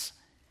needs.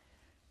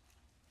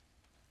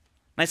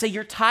 And I say,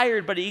 "You're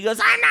tired," but he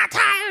goes, "I'm not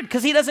tired,"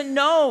 because he doesn't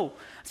know.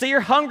 I say,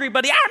 "You're hungry,"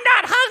 buddy.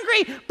 "I'm not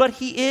hungry," but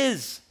he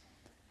is.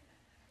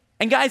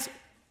 And guys,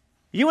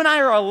 you and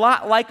I are a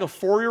lot like a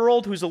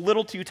 4-year-old who's a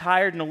little too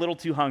tired and a little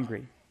too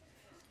hungry.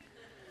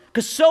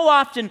 Because so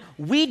often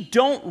we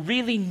don't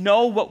really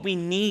know what we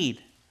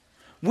need.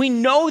 We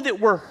know that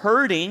we're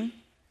hurting.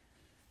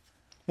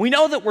 We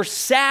know that we're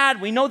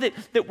sad. We know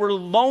that we're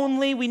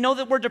lonely. We know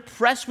that we're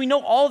depressed. We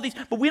know all of these,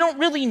 but we don't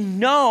really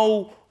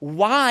know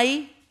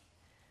why.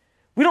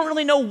 We don't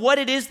really know what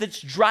it is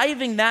that's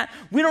driving that.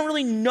 We don't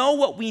really know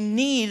what we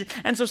need.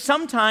 And so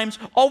sometimes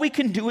all we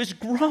can do is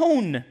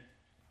groan.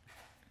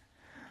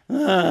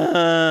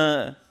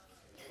 I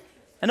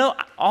know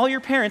all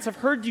your parents have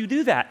heard you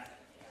do that.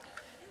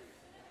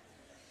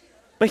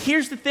 But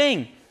here's the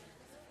thing.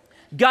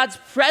 God's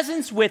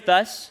presence with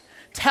us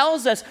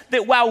tells us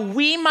that while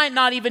we might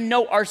not even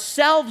know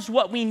ourselves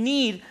what we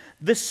need,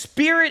 the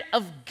Spirit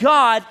of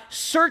God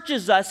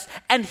searches us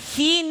and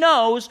He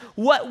knows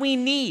what we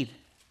need.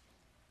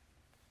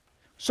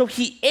 So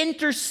He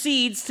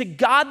intercedes to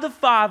God the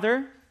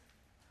Father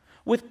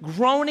with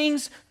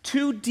groanings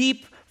too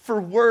deep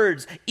for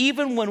words.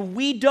 Even when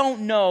we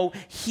don't know,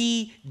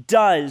 He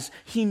does.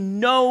 He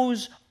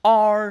knows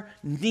our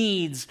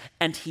needs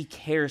and He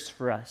cares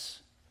for us.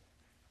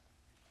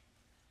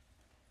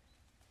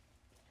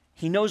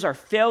 He knows our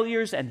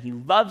failures and He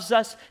loves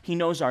us. He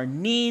knows our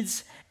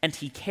needs and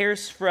He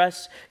cares for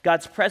us.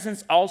 God's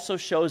presence also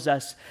shows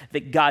us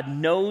that God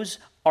knows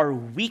our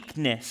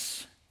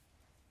weakness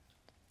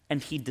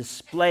and He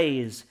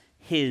displays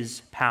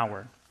His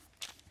power.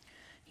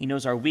 He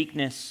knows our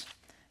weakness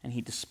and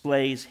He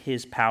displays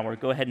His power.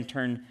 Go ahead and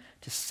turn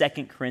to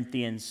 2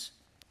 Corinthians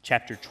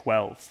chapter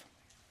 12.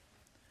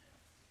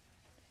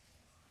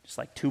 Just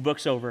like 2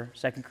 books over,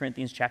 2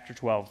 Corinthians chapter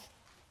 12.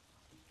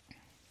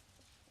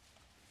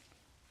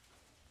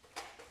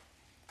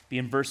 Be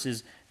in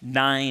verses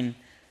 9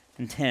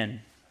 and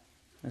 10.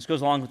 This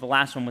goes along with the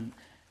last one, with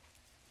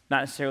not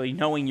necessarily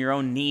knowing your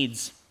own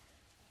needs.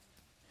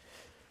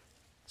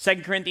 2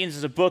 Corinthians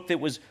is a book that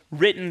was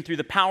written through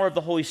the power of the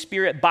Holy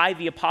Spirit by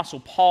the Apostle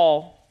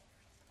Paul.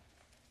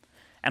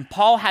 And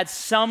Paul had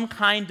some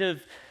kind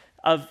of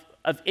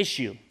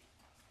issue,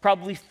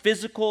 probably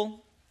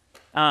physical,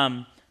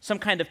 some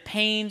kind of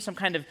pain, some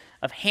kind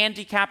of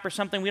handicap or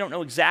something. We don't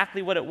know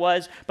exactly what it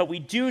was, but we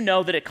do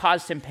know that it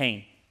caused him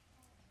pain.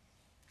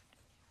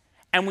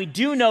 And we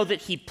do know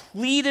that he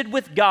pleaded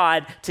with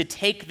God to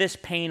take this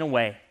pain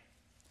away.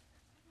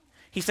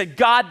 He said,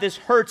 "God, this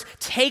hurts.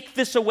 Take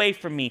this away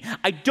from me.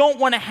 I don't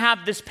want to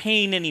have this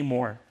pain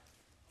anymore."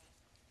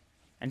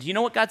 And do you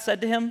know what God said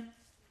to him?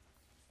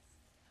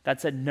 God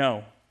said,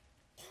 "No."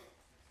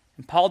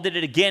 And Paul did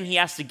it again. He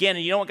asked again.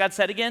 And you know what God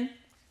said again?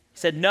 He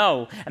said,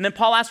 "No." And then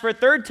Paul asked for a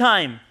third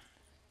time.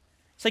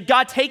 He said,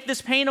 "God, take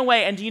this pain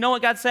away." And do you know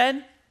what God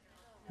said?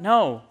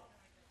 No.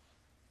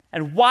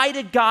 And why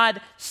did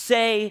God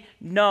say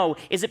no?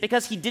 Is it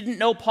because He didn't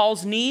know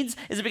Paul's needs?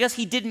 Is it because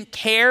He didn't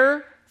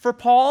care for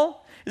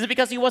Paul? Is it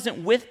because He wasn't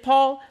with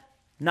Paul?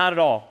 Not at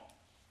all.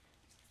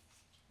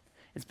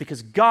 It's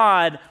because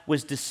God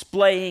was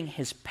displaying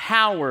His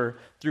power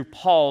through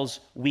Paul's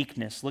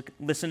weakness.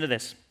 Listen to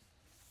this.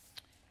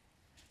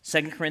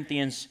 2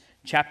 Corinthians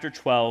chapter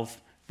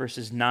 12,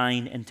 verses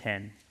 9 and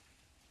 10.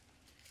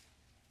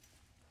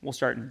 We'll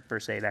start in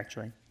verse 8,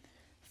 actually.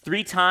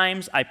 3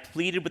 times I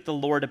pleaded with the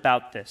Lord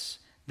about this,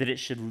 that it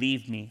should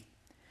leave me.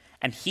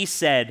 And He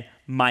said,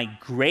 "My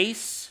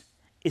grace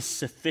is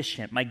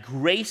sufficient. My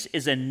grace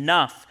is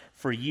enough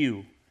for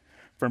you,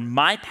 for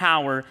my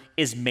power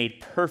is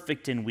made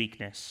perfect in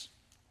weakness.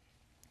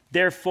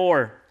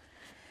 Therefore,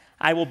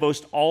 I will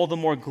boast all the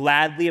more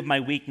gladly of my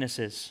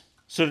weaknesses,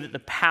 so that the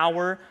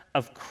power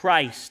of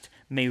Christ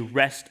may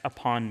rest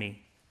upon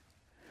me.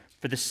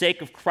 For the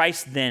sake of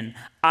Christ, then,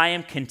 I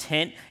am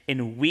content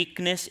in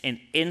weakness, in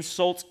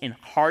insults, in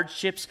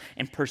hardships,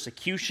 in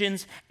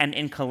persecutions, and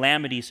in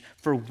calamities.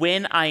 For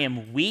when I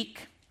am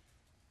weak,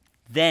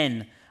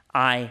 then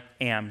I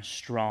am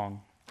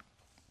strong.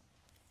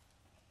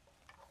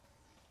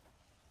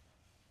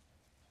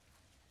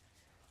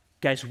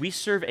 Guys, we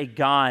serve a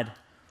God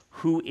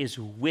who is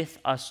with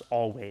us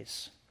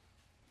always.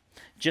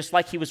 Just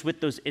like he was with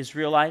those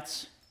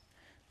Israelites.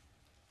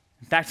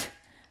 In fact,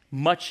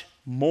 much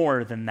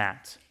more than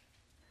that.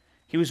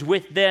 He was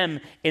with them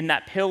in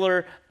that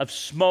pillar of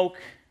smoke,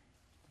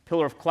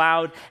 pillar of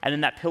cloud, and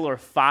in that pillar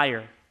of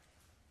fire.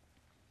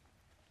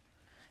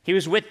 He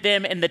was with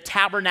them in the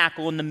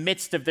tabernacle in the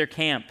midst of their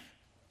camp.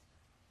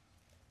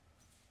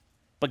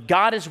 But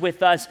God is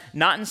with us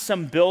not in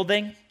some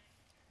building,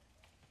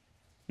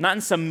 not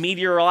in some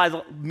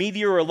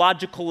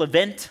meteorological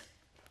event.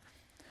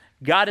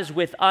 God is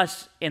with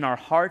us in our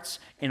hearts,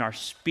 in our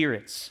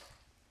spirits,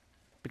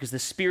 because the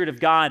Spirit of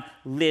God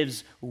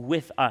lives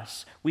with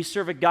us. We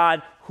serve a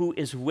God who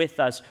is with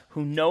us,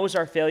 who knows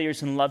our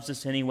failures and loves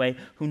us anyway,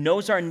 who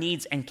knows our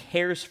needs and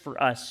cares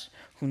for us,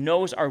 who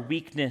knows our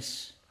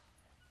weakness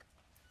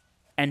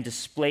and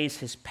displays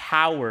his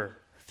power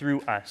through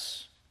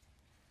us.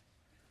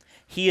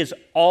 He is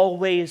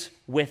always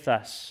with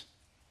us.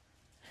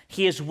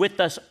 He is with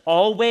us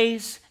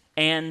always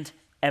and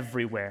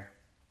everywhere.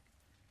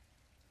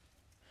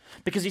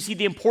 Because you see,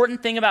 the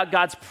important thing about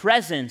God's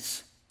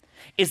presence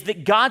is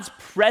that God's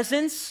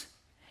presence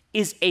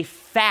is a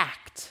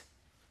fact.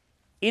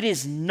 It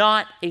is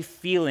not a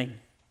feeling.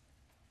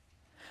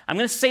 I'm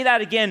going to say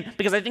that again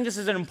because I think this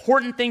is an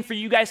important thing for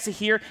you guys to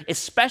hear,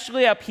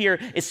 especially up here,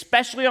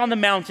 especially on the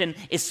mountain,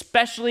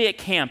 especially at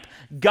camp.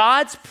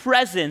 God's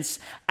presence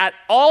at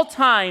all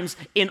times,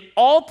 in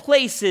all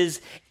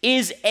places,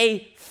 is a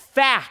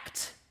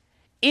fact.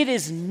 It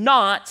is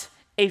not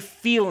a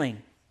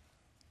feeling.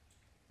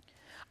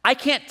 I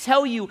can't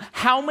tell you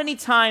how many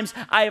times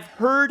I have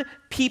heard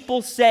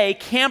people say,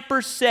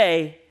 campers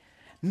say,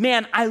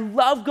 man, I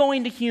love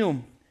going to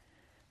Hume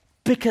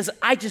because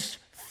I just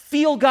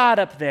feel God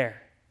up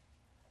there.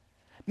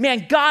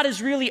 Man, God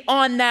is really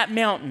on that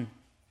mountain.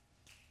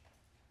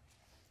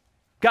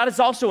 God is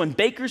also in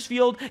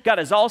Bakersfield. God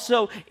is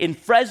also in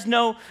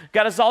Fresno.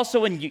 God is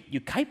also in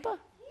Yucaipa.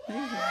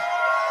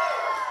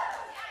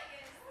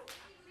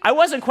 I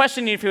wasn't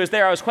questioning if he was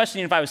there. I was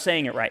questioning if I was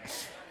saying it right.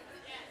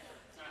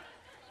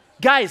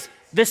 Guys,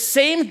 the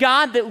same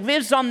God that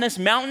lives on this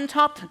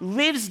mountaintop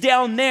lives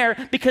down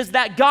there because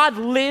that God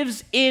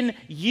lives in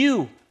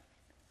you.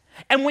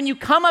 And when you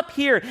come up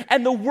here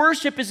and the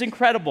worship is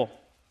incredible,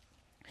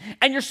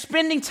 and you're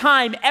spending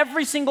time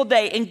every single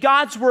day in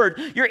God's word,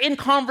 you're in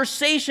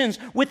conversations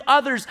with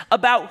others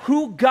about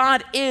who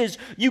God is,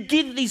 you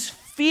get these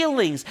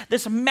feelings,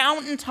 this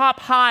mountaintop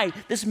high,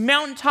 this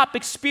mountaintop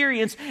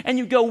experience, and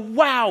you go,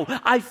 wow,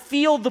 I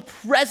feel the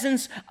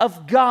presence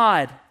of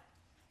God.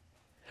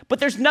 But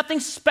there's nothing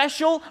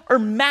special or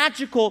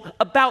magical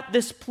about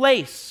this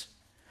place.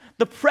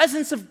 The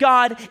presence of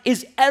God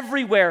is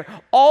everywhere,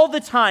 all the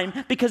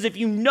time, because if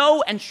you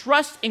know and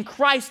trust in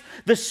Christ,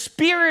 the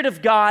Spirit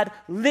of God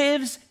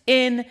lives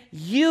in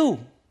you.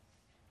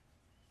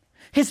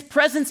 His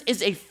presence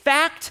is a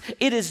fact,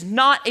 it is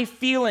not a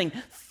feeling.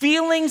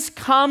 Feelings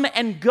come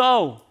and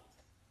go.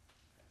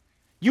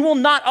 You will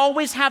not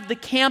always have the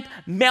camp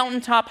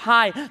mountaintop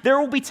high. There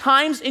will be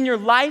times in your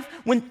life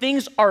when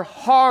things are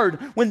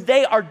hard, when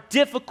they are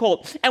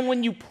difficult, and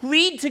when you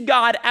plead to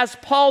God, as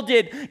Paul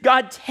did,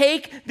 God,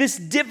 take this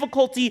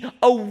difficulty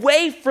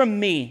away from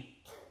me.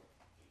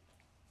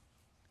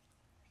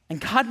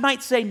 And God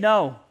might say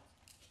no.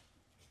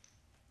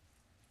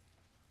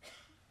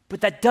 But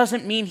that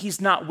doesn't mean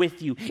he's not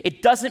with you.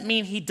 It doesn't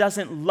mean he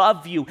doesn't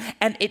love you.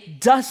 And it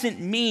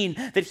doesn't mean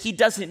that he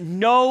doesn't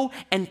know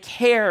and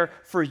care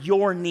for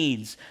your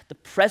needs. The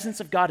presence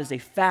of God is a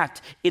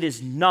fact. It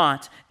is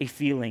not a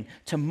feeling.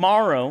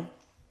 Tomorrow,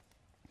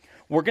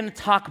 we're going to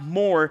talk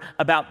more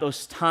about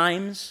those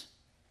times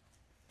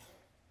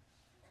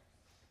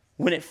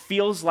when it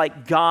feels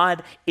like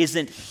God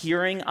isn't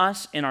hearing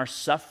us in our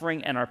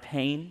suffering and our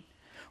pain.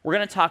 We're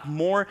going to talk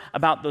more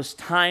about those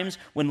times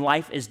when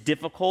life is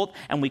difficult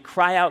and we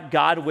cry out,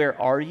 God,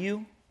 where are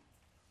you?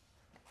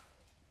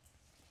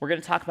 We're going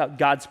to talk about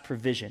God's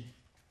provision.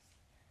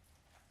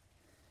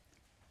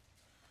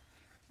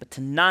 But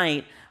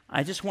tonight,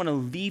 I just want to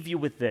leave you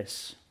with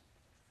this.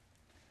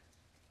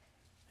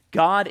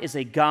 God is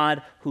a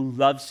God who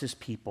loves his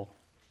people.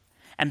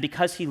 And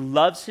because he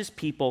loves his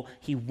people,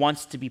 he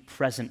wants to be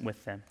present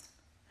with them,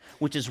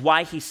 which is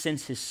why he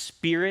sends his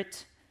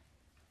Spirit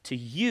to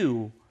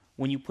you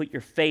when you put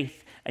your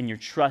faith and your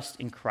trust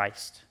in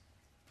Christ.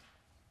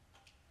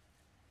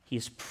 He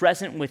is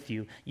present with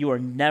you. You are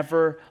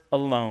never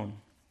alone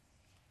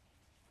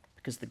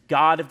because the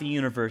God of the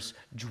universe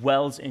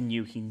dwells in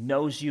you. He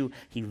knows you,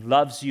 he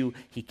loves you,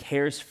 he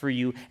cares for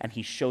you, and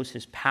he shows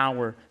his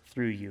power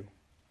through you.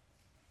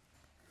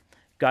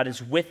 God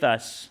is with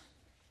us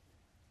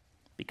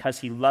because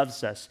he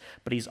loves us,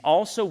 but he's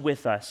also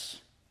with us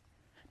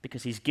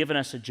because he's given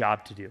us a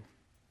job to do.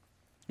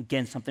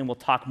 Again, something we'll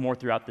talk more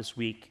throughout this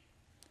week.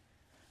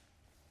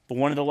 But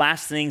one of the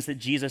last things that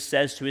Jesus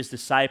says to his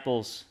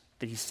disciples,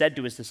 that he said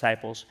to his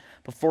disciples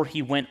before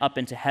he went up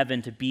into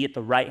heaven to be at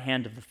the right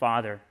hand of the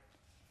Father,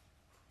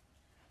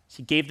 is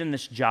he gave them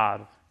this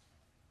job,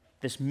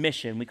 this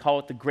mission. We call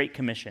it the Great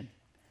Commission.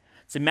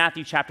 It's in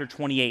Matthew chapter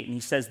 28, and he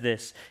says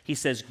this. He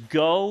says,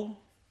 "Go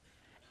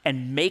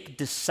and make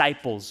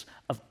disciples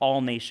of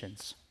all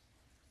nations."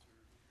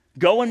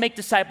 Go and make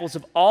disciples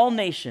of all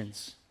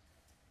nations,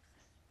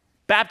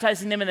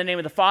 baptizing them in the name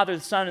of the Father,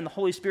 the Son, and the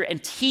Holy Spirit,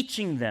 and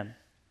teaching them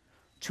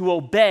to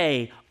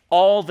obey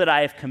all that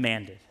I have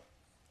commanded.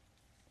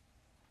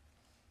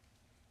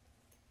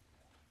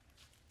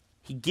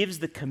 He gives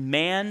the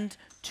command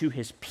to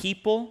his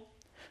people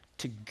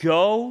to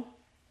go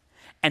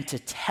and to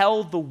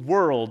tell the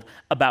world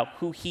about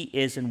who he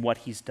is and what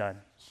he's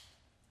done.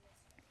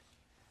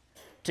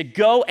 To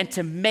go and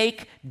to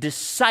make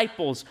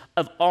disciples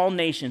of all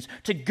nations,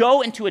 to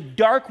go into a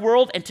dark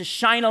world and to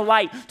shine a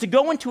light, to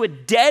go into a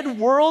dead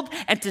world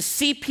and to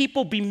see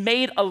people be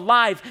made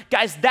alive.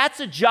 Guys, that's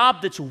a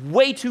job that's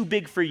way too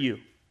big for you.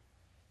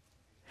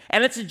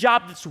 And it's a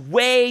job that's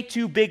way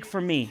too big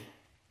for me.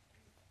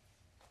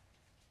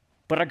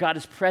 But our God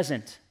is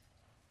present.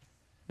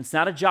 It's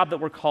not a job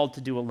that we're called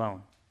to do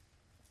alone.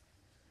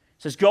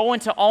 It says, go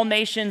into all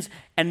nations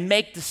and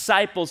make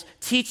disciples,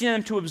 teaching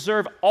them to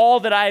observe all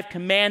that I have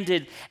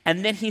commanded.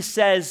 And then he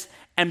says,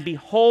 and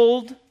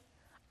behold,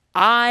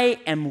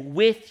 I am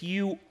with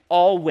you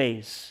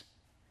always,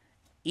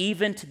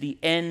 even to the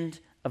end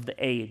of the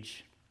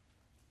age.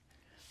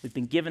 We've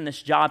been given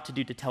this job to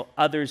do, to tell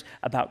others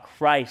about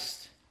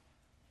Christ.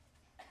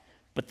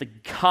 But the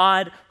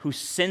God who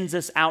sends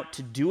us out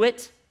to do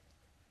it,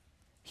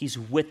 he's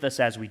with us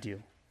as we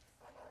do.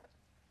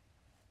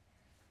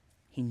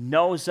 He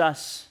knows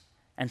us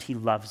and he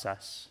loves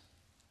us.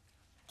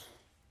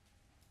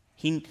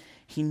 He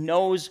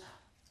knows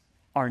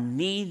our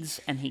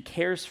needs and he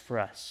cares for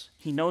us.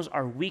 He knows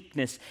our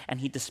weakness and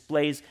he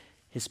displays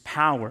his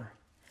power.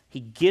 He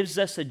gives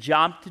us a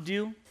job to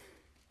do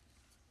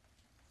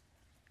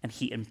and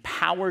he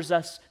empowers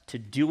us to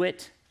do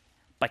it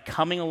by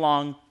coming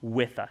along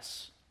with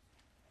us.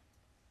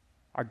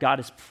 Our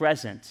God is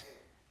present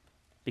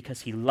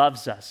because he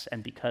loves us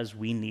and because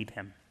we need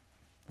him.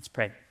 Let's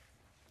pray.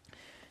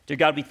 Dear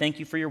God, we thank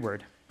you for your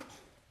word.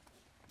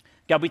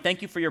 God, we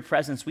thank you for your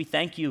presence. We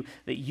thank you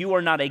that you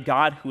are not a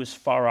God who is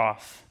far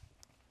off.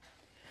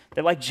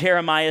 That like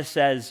Jeremiah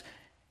says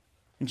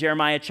in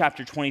Jeremiah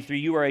chapter 23,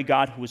 you are a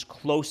God who is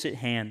close at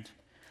hand,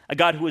 a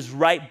God who is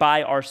right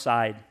by our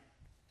side,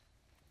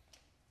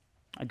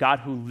 a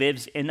God who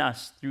lives in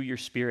us through your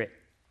Spirit.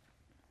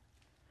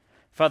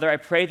 Father, I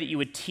pray that you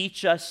would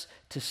teach us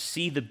to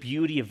see the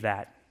beauty of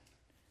that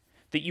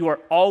you are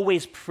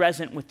always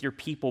present with your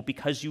people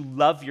because you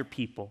love your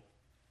people.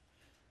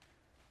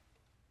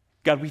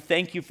 God, we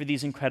thank you for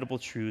these incredible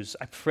truths.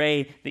 I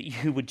pray that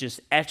you would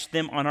just etch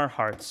them on our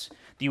hearts,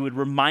 that you would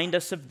remind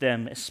us of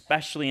them,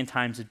 especially in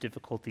times of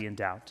difficulty and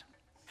doubt.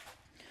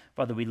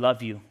 Father, we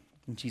love you.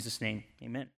 In Jesus' name, amen.